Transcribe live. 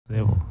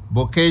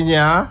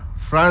Bokenya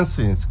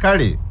Francis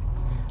kale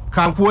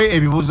kankuwe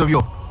ebibuzo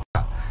byo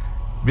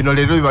bino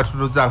lero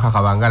bibatuduza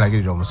nkakabangala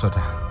girira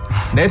omusota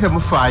naye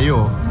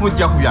temufaayo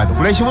mujja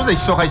kubyandukula ekibuzo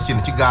ekisooka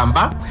kino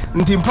kigamba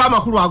nti mpa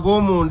amakulu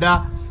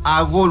ag'omunda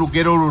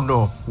ag'olugero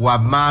luno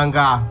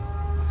wammanga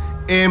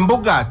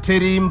embuga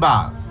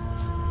terimba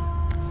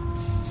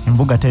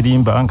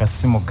nga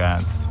si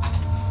muganzi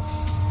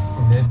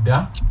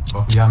nedda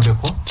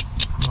bakuyambeko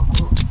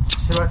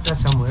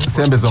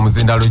sembeza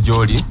omuzindalo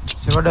gy'oli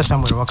Sebada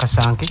Samuel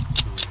Wakasanke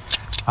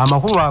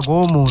amakulu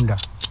ag'omunda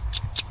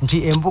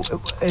nti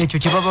ekyo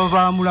kibaba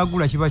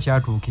bamulagula kiba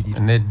kyatuukirira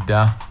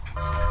nedda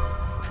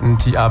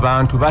nti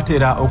abantu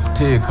batera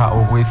okuteeka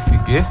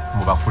obwesige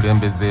mu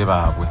bakulembeze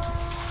baabwe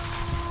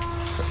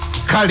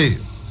kale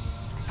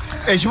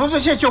ekibuzo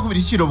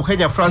ky'ekyokubiri kino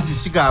Bukenya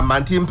Francis kigamba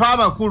nti mpa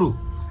amakulu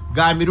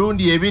ga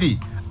mirundi ebiri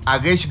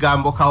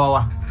ag'ekigambo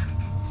kawawa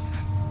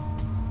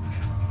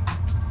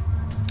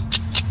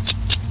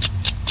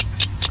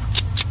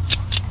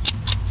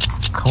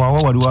kawawa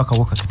waliwo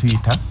akawuka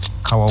ketuyita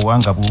kawawa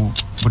nga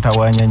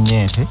butawanya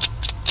nnyente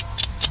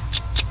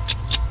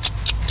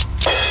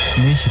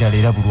n'ekirala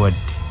era bulwadde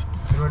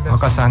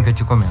Wakasanke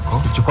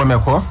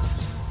kikomeko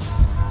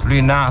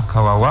tulina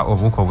kawawa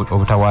obuuka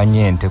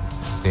obutawanya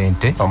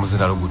ente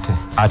omuzindalo gute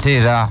ate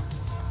era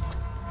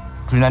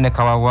tulina ne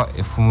kawawa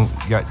effumu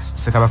ya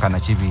Ssekabaka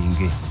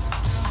Nakibinge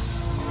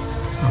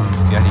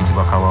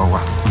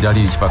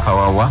yaliyitibwa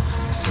kawawa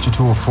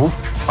kituufu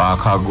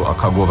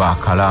akagoba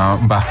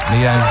akalamba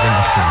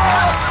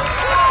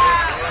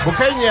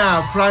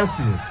Bukenya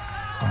Francis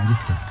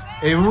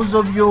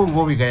ebibuzo byo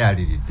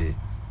ng'obigayaliridde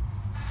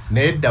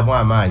naye ddamu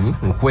amaanyi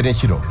nkuwe ne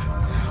kino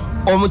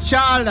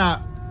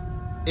omukyala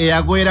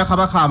eyagwera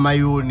Kabaka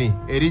Amayuuni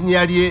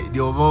erinnya lye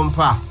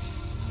ly'obompa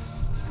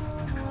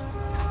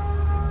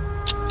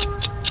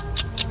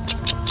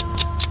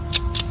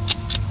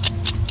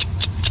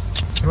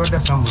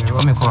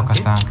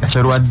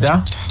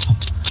Serwadda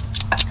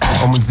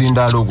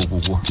omuzindalo ogwo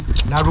gugwo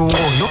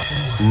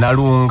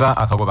nalunga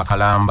akagoba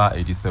kalamba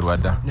eri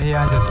Serwadda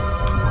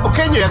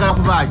Bukenya oyagala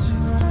kubaaki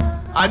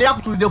ani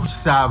akutulidde ku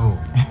kisaabo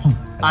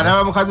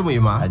anaba mukazi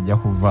muyima ajja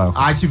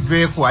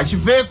kuvaako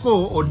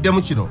akiveeko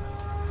oddemu kino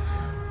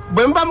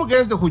bwe mba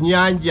mugenze ku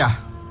nnyanja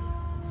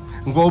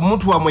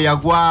ng'omuntu wamwe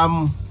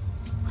yagwamu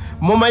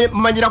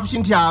mumanyira ku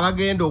kinti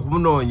abagenda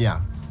okumunoonya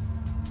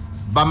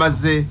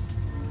bamaze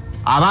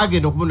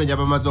abagenda okumunoonya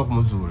bamaze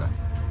okumuzuula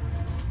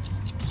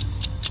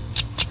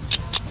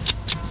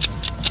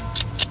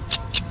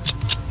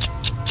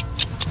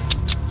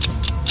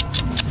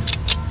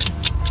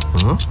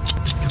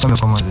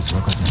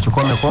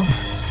kikomeko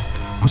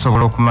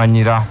musobola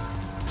okumanyira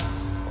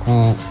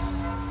ku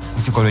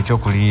kikolwa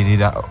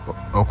ekyokuliyirira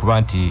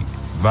okuba nti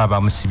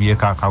baba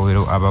musibyeko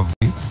akawero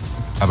abavubi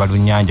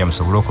abalunnyanja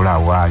musobole okulaba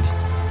waali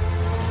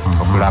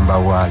okulamba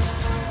waali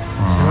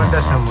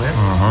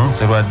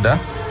Serwadda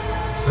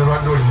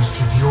oli mu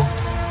studio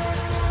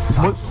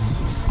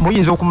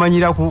muyinza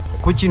okumanyira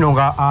ku kino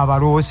nga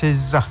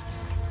abaloosezza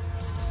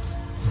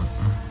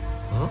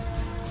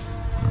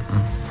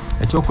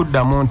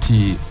ekyokuddamu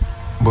nti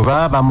bwe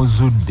baba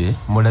bamuzudde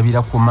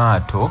mulabira ku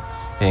maato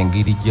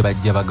engeri gye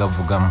bajja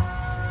bagavugamu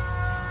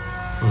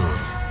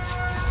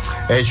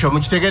ekyo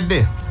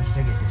mukitegedde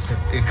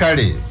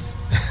kale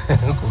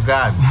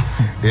nkugambye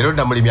leero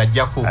namulimi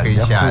ajja kuuka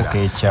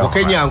ekyala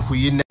Bukenya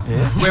nkuyina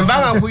bwe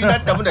mbanga nkuyina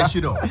ddamu na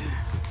kino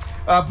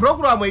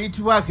puroguramu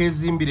eyitibwa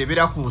akezimbire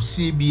ebeera ku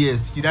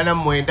CBS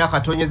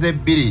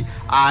 89.2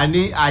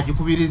 ani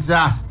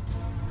agikubiriza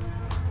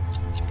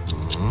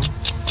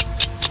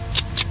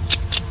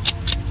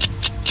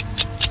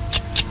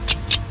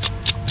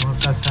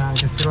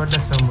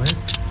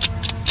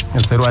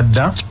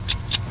Serwadda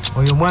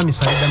oyo mwami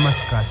Saida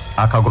Maskas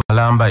akagoba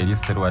kalamba eri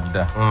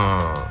Serwadda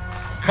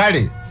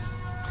kale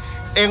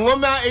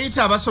engoma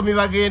eyita abasomi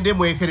bagende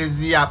mu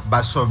ekereziya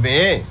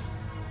basome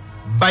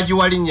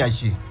bagiwa linnya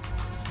ki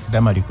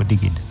Damali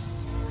kudigida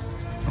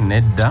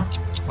nedda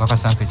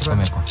Wakasanke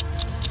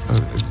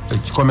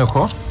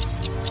kikomeko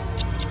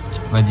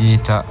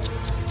bagiyita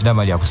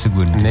Damali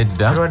akusigudde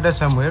nedda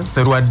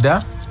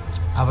Serwadda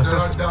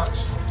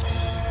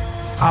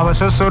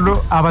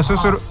abasosolo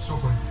abasosolo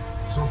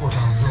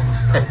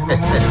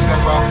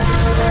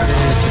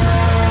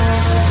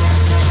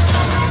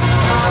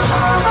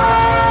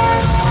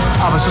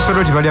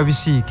tibalya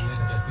bisiiki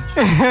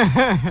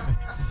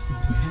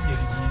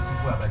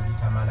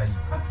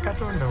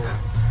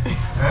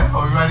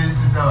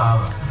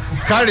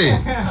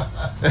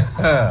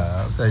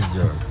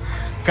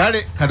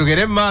kale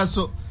katugere mu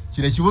maaso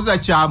kino ekibuza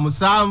kya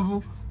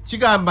musanvu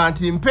kigamba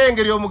nti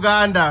mpengeri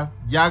omuganda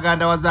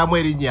gyaganda wazaamu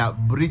erinnya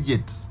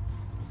Bridget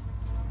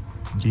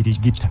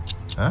Birigita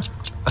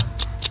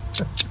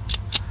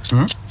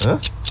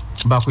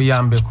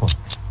bakuyambeko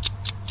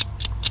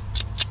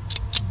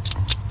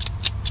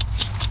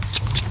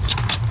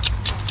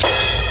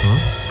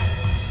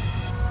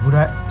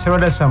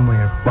Serwadda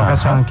Samuel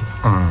Wakasanke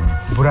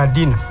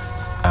Buradina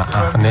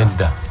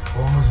nedda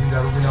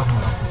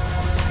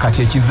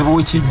kati ekizibu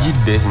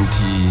wekijjidde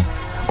nti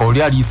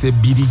oli aliise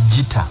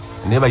birijita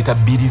naye bayita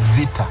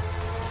birizita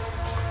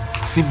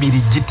si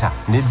birijita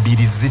ne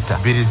birizita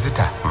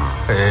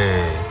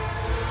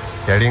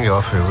yalinga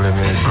waffe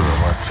ebulemeezi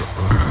omwattu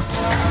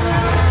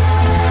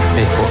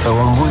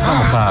ombuuza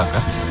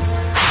mukaaga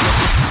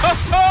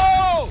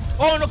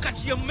ono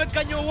kati ye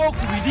mumegganyi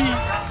ow'okubiri.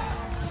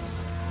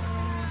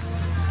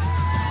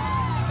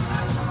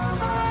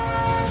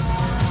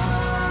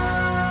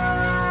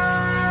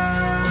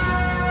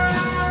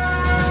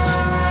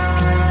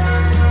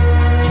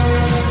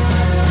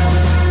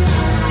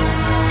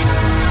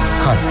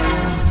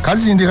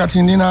 Kazindi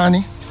kati ndi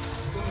nani?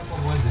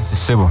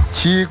 Sebo.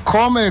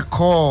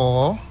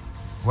 Kikomeko.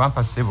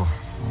 Wampa Sebo.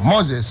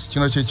 Moses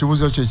kino kye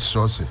kibuzo kye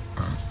kisoose.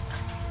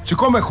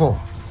 Kikomeko.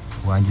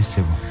 Wanji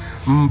Sebo.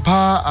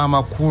 Mpa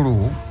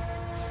amakulu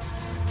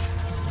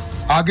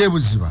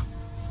agebuziba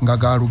nga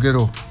ga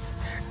lugero.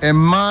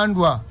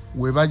 Emmandwa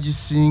we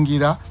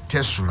bagisingira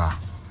tesula.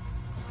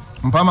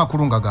 Mpa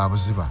amakulu nga ga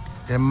buziba.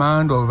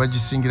 Emmandwa we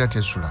bagisingira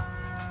tesula.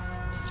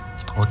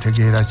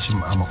 Otegeera ki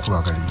amakulu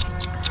agali?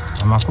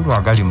 Amakulu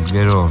agali mu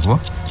lugero olwo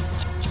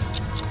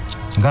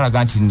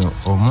ngalaga nti nno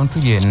omuntu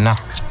yenna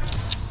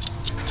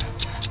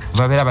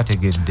babeera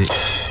bategedde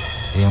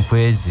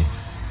enkwezi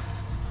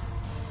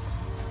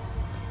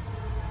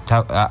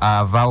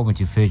avaawo mu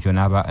kifo ekyo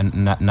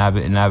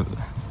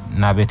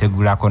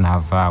n'abeetegulako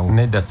n'avaawo.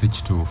 nedda si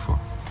kituufu.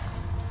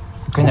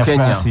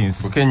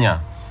 Kenya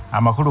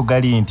amakulu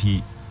gali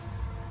nti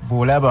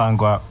bw'olaba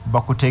nga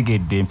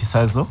bakutegedde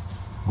empisa zo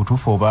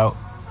butuufu oba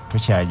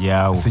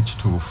tokyajaawo. Si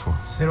kituufu.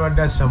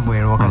 Serwadda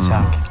Samuel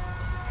Wakasange.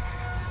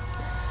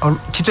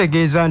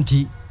 Kitegeeza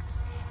nti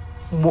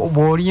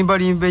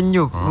bw'olimbalimba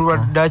ennyo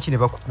lwaddaaki ne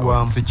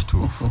bakukuwamu. Si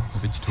kituufu.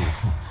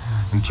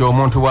 Nti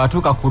omuntu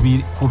bw'atuuka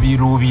ku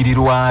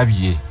biruubirirwa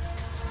bye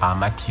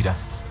amatira.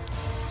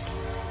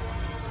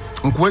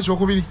 Nkuwa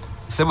ekyokubiri?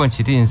 Sebo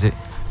nkirinze.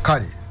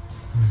 Kale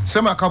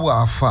Semaka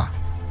bw'afa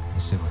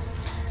Sebo.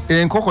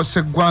 Enkoko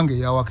Sseggwanga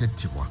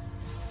eyawakettibwa.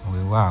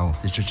 Weewaawo.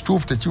 Ekyo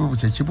kituufu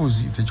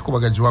tekibuzi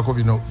tekikubagazibwako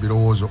bino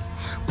birowoozo.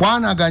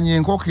 Kwanaganya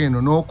enkoko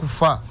eno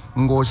n'okufa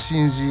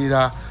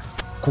ng'osinziira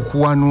ku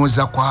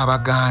kuwanuuza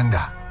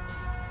kw'Abaganda.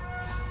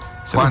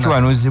 Sebo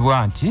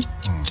kiwanuuzibwa nti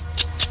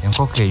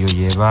enkoko eyo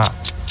yeeba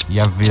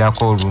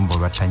yaviirako olumbo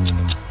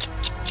lwattanyinimu.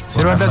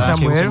 Serwadda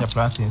Samuel.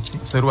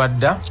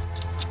 Serwadda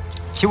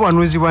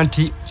Kiwanuuzibwa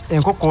nti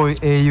enkoko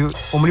eyo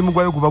omulimu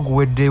gwayo guba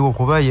guweddewo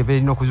kuba yeeba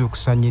erina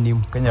okuzuukusa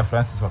nnyinimu. Kenya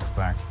Francis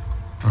Wakasange.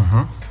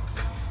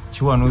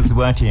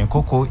 Kiwanuuzibwa nti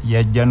enkoko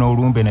yajja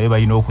n'olumbe naye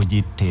balina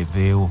okugitta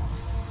eveewo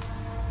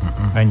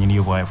nga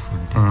nnyiniyo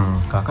bw'ayafudde.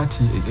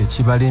 Kakati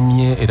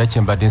ekibalemye era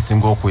kye mbadde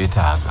nsinga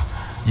okwetaaga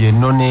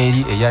yennono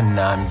eri eya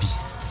Nnambi.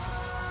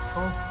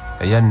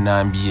 Eya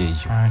Nnambi eyo.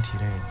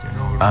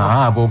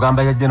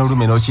 Bw'ogamba yajja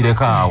n'olumbe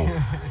n'okireka awo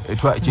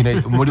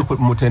muli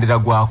mutendera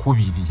gwa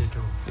kubiri.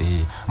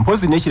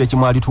 Mpozi n'ekiro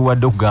kimwali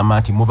tuwadde okugamba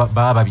nti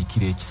baba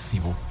babikira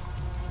ekisibo.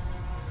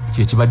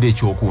 Kye kibadde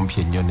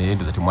ekyokumpi ennyo naye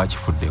ndoza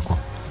temwakifuddeko.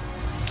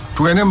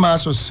 Tugende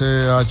maaso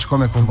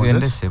Kikomeko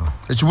Moses.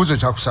 Ekibuzo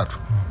kyakusatu.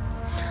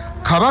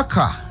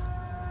 Kabaka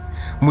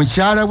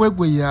mukyala we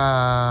gwe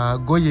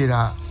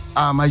yagoyera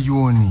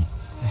amayuuni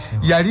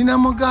yalina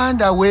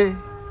muganda we.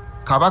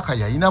 Kabaka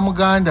yalina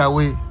muganda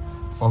we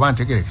oba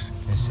ntegerekese.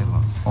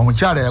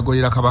 Omukyala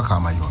yagoyera Kabaka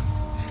amayuuni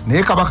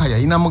naye Kabaka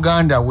yalina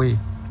muganda we.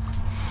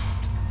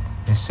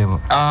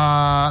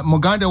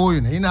 Muganda we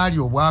oyo naye naali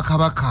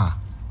obwakabaka.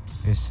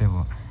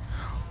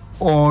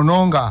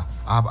 Ono nga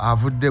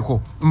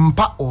avuddeko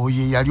mpa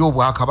oyo yali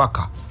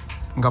obwakabaka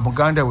nga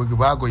muganda we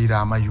bagoyera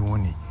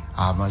amayuuni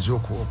amaze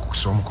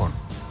okukusa omukono.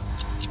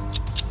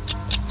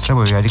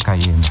 Sebo yali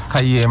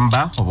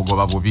Kayemba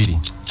obugoba bubiri.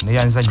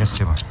 Neyanza nnyo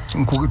Sebo.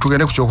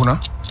 Tugende ku kyokuna.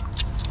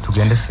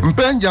 Tugende Sebo.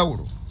 Mpa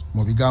enjawulo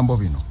mu bigambo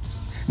bino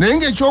naye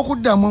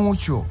ng'ekyokuddamu mu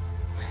kyo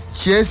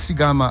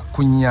kyesigama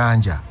ku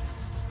nnyanja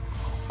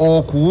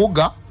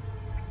okuwuga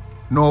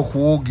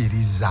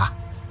n'okuwugiriza.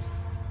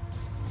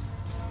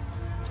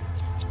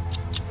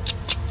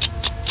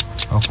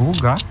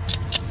 Okuwuga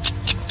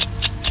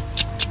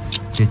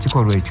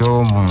kyekikolwa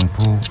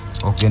eky'omuntu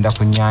okugenda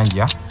ku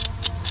nnyanja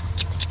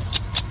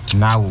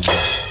n'awuga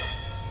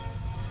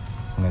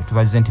nga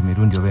tubaze nti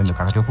mirundi oba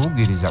emeka. Kati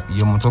okuwugiriza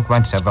ye muntu okuba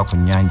nti tava ku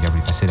nnyanja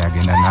buli kaseera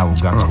agenda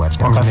n'awuga nga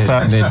bwadde.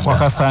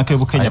 Wakasanke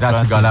Bukenya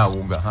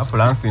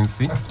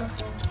Francis.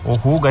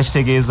 Okuwuga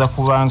kitegeeza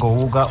kubanga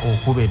owuga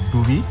okuba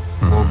eddubi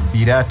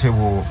obbira ate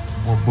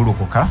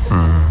bw'obbulukuka.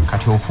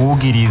 Kati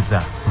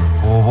okuwugiriza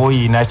oba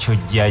oyina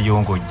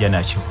kyojjayo ng'ojja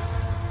nakyo.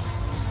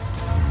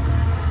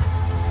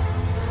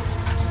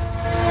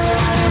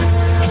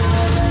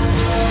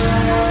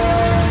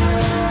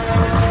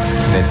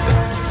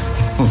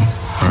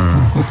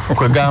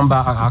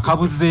 Kwegamba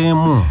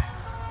akabuzeemu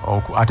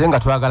ate nga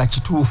twagala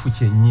kituufu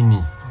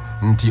kyennyini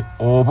nti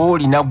oba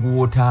olina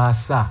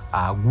gw'otaasa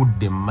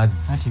agudde mu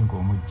mazzi. Ati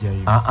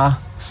ng'omugjayo.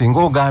 Singa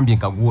ogambye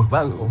nga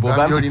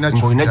ng'olina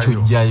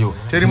kyojjayo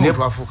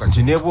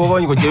nti ne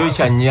bw'oba ng'ojjayo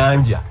kya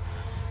nnyanja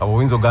abo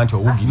oyinza oga nti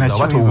owugiriza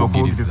oba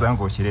towugiriza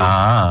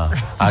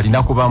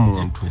alina kuba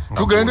muntu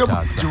tugende ku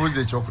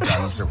kibuuzo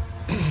ekyokutaano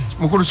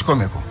mukulu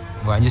kikomeko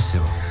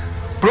bwanjisebo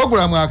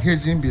pulogulaamu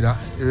akeezimbira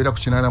ebeera ku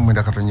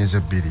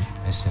 89.2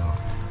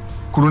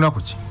 ku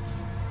lunaku ki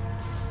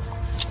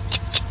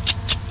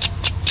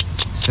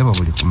sebo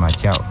buli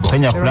kumakya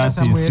Kenya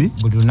Francis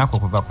buli lunaku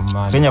okuva ku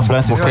maani Kenya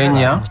Francis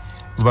Kenya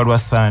luba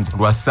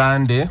lwa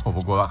Sande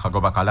obugoba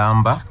kagoba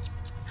kalamba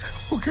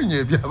Kenya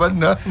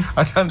ebyabanna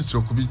atandise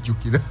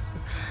okubijjukira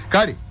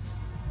kale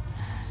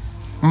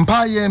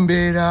mpaayo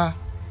embeera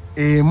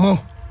emu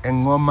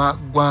eŋŋoma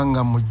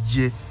gwanga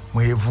mujje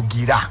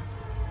mwevugira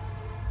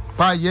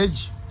mpaayo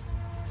egi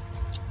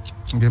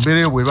ng'embeera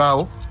eyo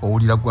bwebaawo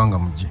owulira gwanga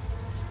mujje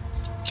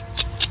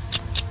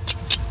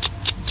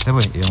sebo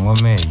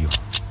eŋŋoma eyo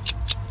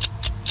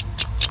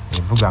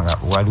evuga nga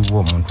waliwo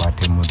omuntu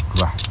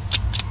atemuddwa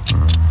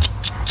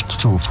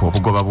kituufu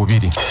obugoba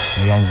bubiri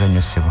eyanyiza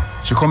nnyo sebo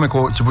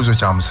kikomeko kibuzo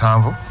kya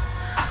 7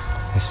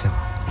 sebo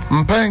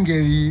mpa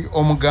engeri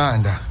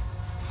omuganda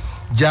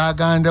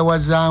gy'aganda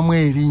wazaamu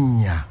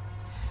erinnya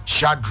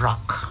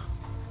Shadrach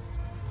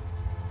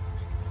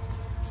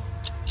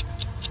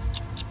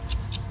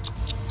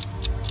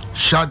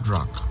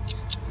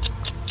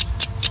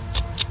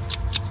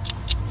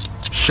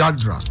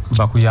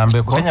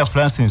bakuyambeko Kenya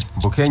Francis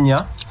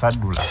Bukenya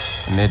Sadula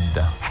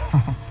nedda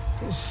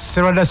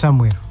Serwadda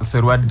Samuel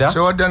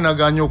serwadda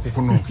naganye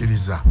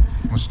okukunuukiriza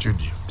mu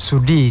studio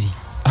Sudiri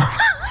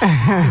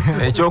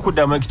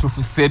ekyokuddamu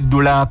ekituufu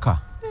Seddulaaka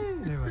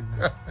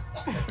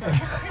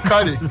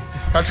kale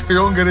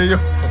katuyongereyo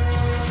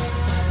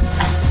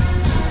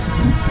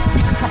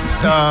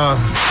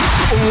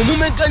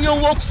omumegganyo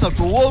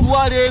ow'okusatu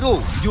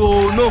ow'olwaleero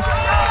y'ono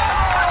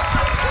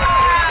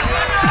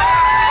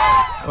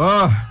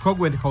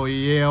kogwe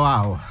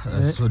ndikaoyeyeewaawo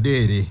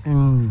Sudiri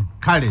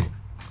kale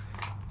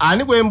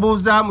ani gwe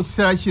mbuuza mu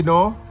kiseera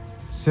kino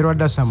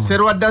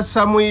Serwadda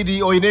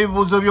Samwiri olina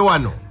ebibuuzo byo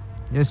wano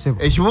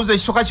ekibuuzo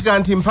ekisooka kigaa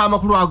nti mpa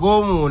amakulu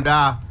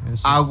ag'omunda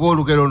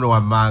ag'olugero no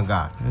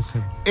wammanga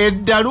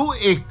eddalu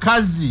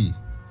ekkazi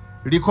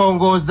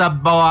likongooza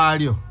bba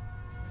waalyo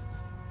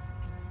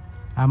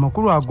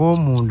amakulu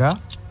ag'omunda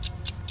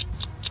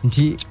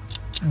nti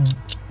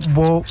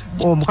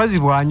omukazi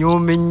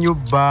bw'anyooma ennyo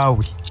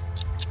bbaawe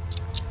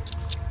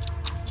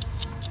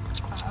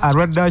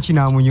alwadde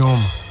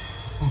akinaamunyooma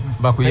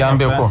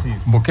bakuyambeko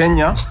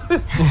Bukenya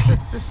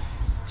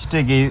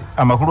kitege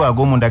amakulu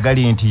ag'omunda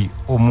gali nti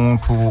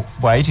omuntu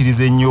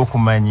bw'ayitiriza ennyo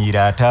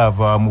okumanyiira ate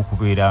avaamu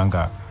kubeera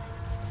nga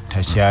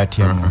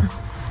takyatya muntu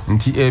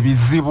nti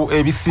ebizibu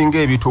ebisinga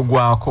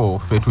ebitugwako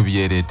ffe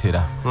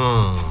tubyereetera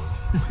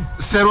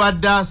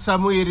Serwadda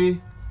Samwiri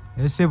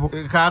esebo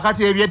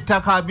kaakati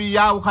eby'ettaka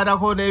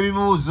byawukanako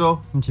n'ebibuuzo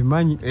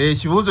nkimanyi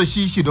ekibuuzo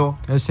kiikino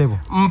esebo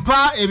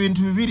mpa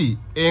ebintu bibiri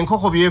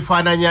enkoko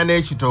byefaananya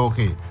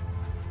n'ekitooke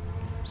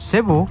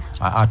sebo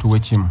atuwe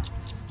kimu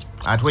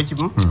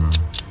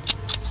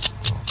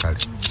kale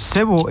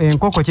sebo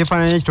enkoko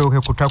kyefaananya ekitooke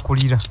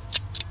kutakulira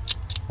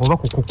oba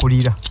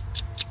kukukulira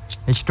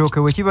ekitooke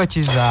bwe kiba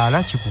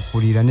kizaala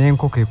kikukulira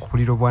n'enkoko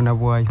ekukulira obwana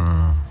bwayo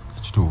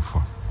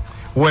kituufu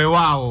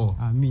weewaawo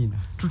amiina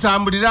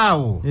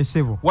tutambuliraawo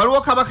esebo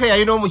waliwo kabaka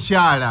yalina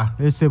omukyala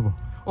esebo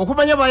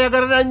okumanya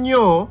bayagalana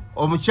nnyo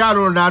omukyala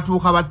ono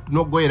n'atuuka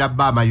n'ogoyera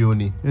bba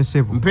amayuni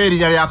esebo mpa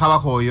erinnya lya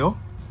kabaka oyo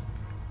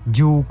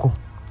juuko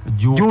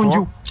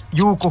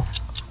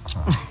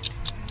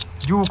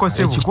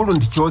sebo ekikulu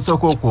nti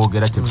kyosooka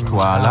okwogera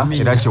kyetutwala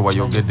era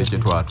kyewayogedde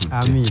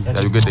kyetwatudde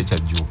yayogedde kya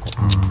juuko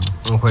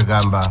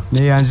nkwegamba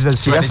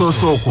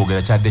yasoose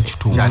okwogera kyadde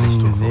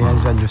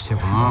neyanziza nnyo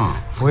sebo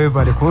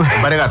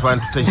webaleka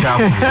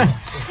twantutekyaku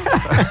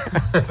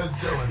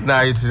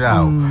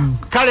nayitiraawo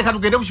kale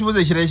katugende ku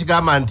kibuuzo ekirala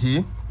ekigamba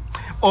nti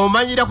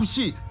omanyira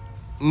kuki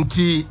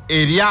nti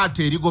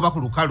eryato erigoba ku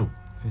lukalu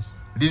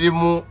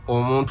lirimu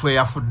omuntu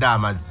eyafudde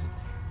amazzi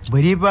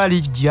bwe liba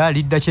lijja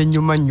lidda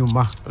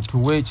kyennyumanyuma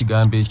tuwe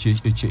ekigambo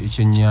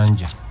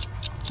ekyennyanja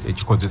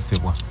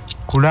ekikozesebwa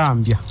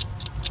kulambya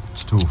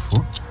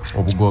kituufu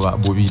obugoba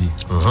bubiri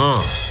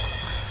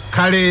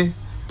kale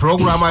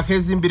pulogulaamu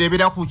akeezimbira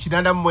ebeera ku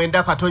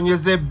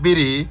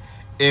 89.2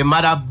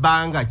 emala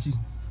bbanga ki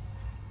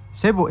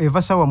sebo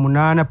eva sawa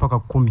 8 paka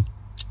 10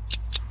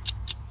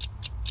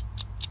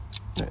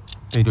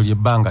 eryo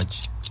lyebbanga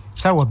ki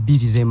sawa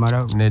 2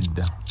 zemala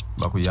nedda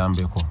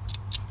bakuyambeko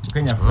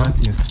Kenya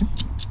Francis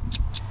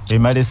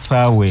emala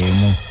essaawa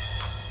emu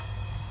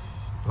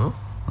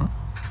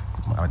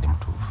abadde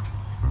mutuufu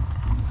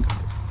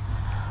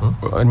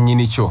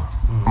nnyini kyo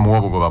muwa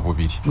obugoba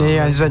bubiri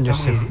neyanziza nnyo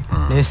sebo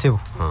nesebo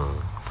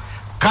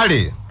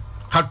kale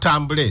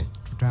katutambule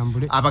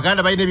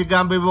abaganda balina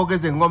ebigambo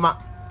ebyogeza eŋŋoma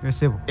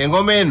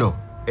eŋŋoma eno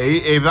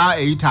eba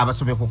eyita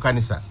abasomi ku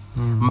kkanisa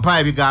mpa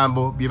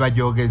ebigambo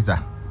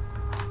byebagyogeza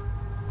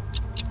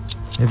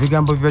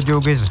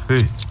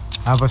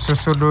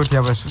abasosodooti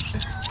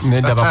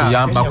nedda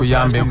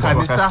bakuyambeko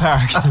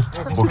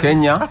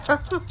Bukenya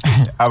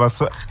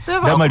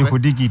damali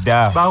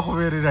kudigida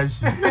bakubeerera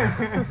ki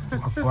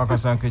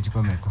wakasanka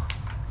ekikomeko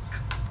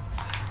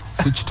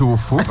si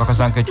kituufu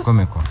bakasanka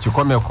ekikomeko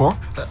kikomeko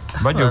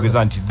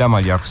bajogeza nti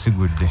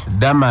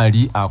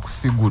damali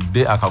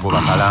akusigudde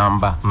akagoba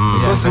kalamba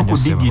so si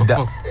kudigida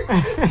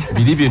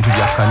biri bintu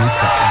bya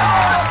kanisa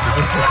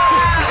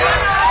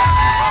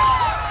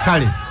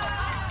kale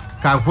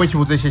kankuwa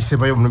ekibuuzo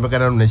ekyekisembayo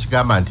omunomegana luno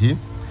ekigamba nti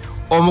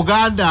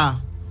omuganda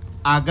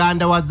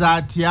aganda waza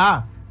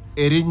atya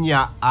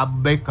erinnya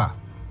Abubeka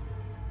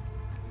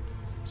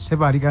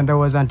seba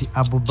aligandawaza nti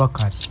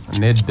Abubakari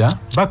nedda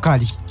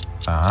Bakari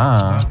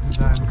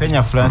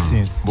Bukenya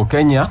Francis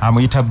Bukenya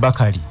amuyita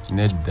Bakari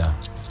nedda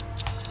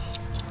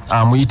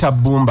amuyita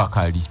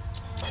Bumbakali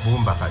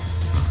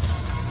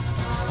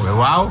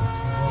wewaawo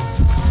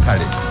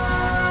kale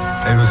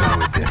ebibuzo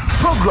biwedde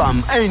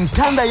program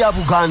Entanda ya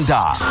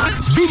Buganda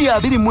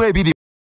 2022